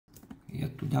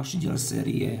Tu ďalší diel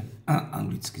série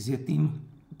anglicky s Jetým.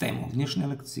 Témou dnešnej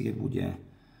lekcie bude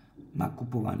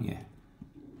nakupovanie.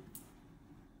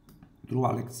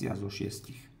 Druhá lekcia zo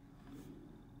 6.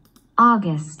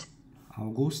 August.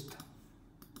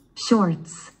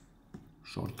 Shorts.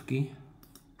 Šortky.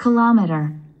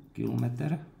 Kilometer.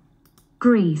 Kilometer.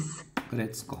 Greece.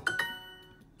 Grécko.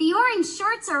 The orange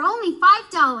shorts are only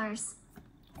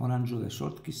 $5. Oranžové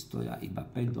šortky stoja iba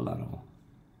 $5.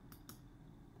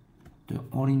 The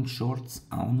orange shorts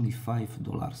are only $5.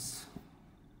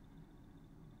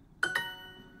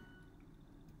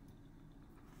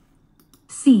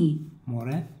 Sea.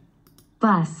 More.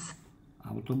 Bus.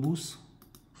 Autobus.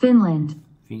 Finland.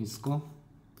 Fínsko.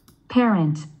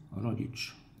 Parent.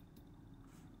 Rodič.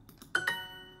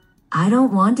 I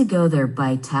don't want to go there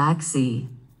by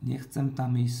taxi. Nechcem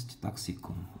tam ísť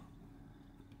taxíkom.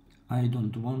 I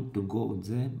don't want to go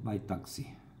there by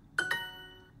taxi.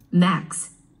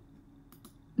 Max.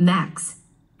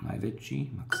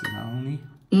 Najväčší, maximálny.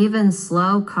 Even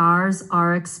slow cars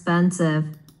are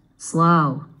expensive.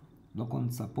 Slow.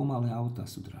 Dokonca pomalé auta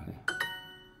sú drahé.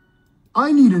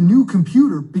 I need a new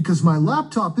computer because my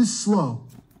laptop is slow.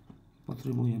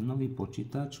 Potrebujem nový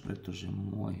počítač, pretože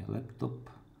môj laptop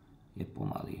je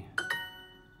pomalý.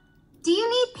 Do you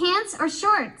need pants or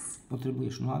shorts?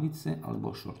 Potrebuješ nohavice alebo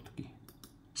šortky?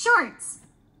 Shorts.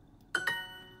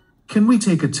 Can we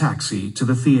take a taxi to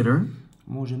the theater?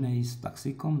 Môžeme ísť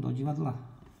taxíkom do divadla?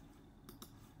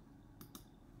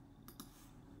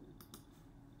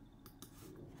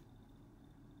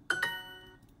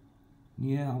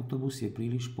 Nie, autobus je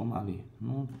príliš pomalý.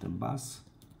 No, the bus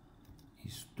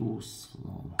is too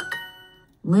slow.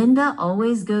 Linda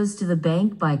always goes to the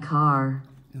bank by car.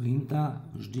 Linda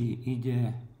vždy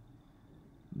ide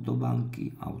do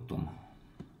banky autom.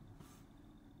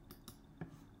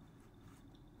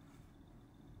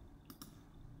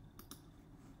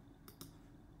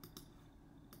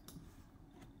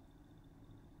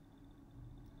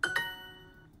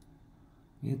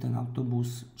 Je ten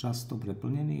autobus často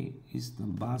preplnený? Is the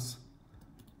bus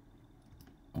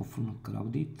often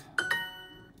crowded?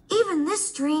 Even this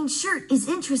strange shirt is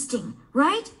interesting,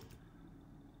 right?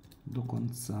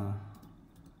 Dokonca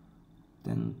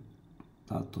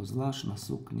táto zvláštna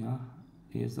sukňa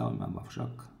je zaujímavá,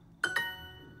 však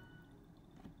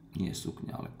nie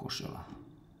sukňa, ale košela.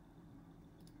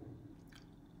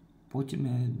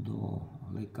 Poďme do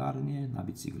lekárne na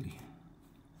bicykli.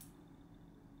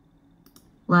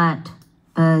 Let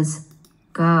us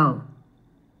go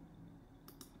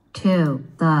to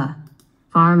the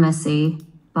pharmacy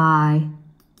by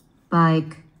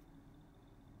bike.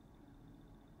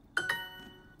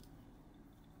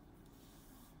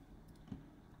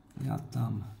 Ja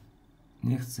tam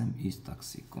nechcem ísť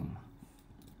taxíkom.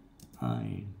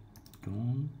 I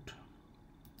don't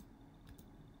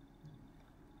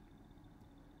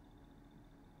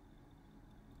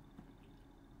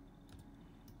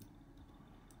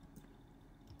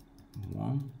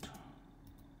want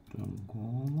to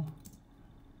go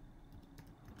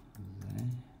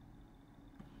there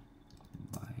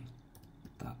by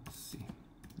taxi.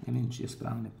 Neviem, či je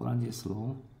správne poradie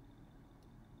slov.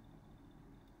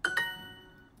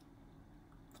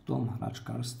 V tom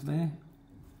hračkárstve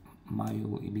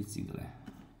majú i bicykle.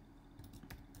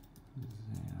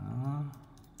 There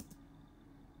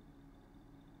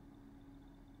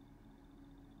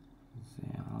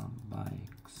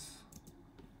bikes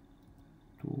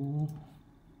too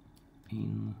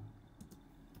in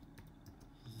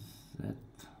that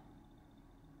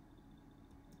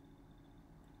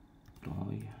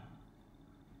toy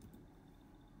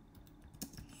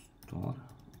store.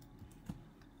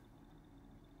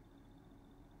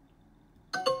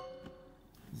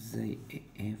 They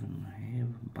even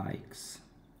have bikes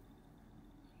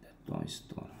in the toy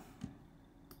store.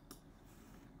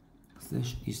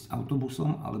 Chceš ísť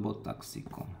autobusom alebo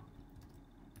taxíkom?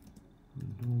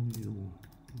 Do you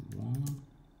want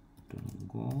to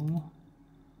go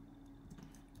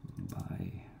by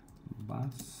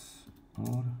bus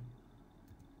or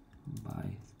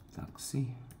by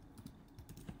taxi?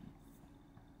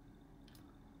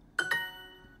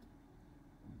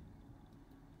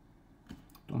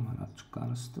 V tom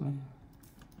hračkárstve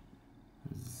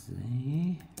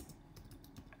they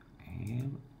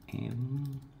have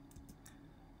even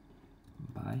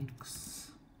bikes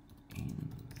in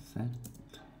that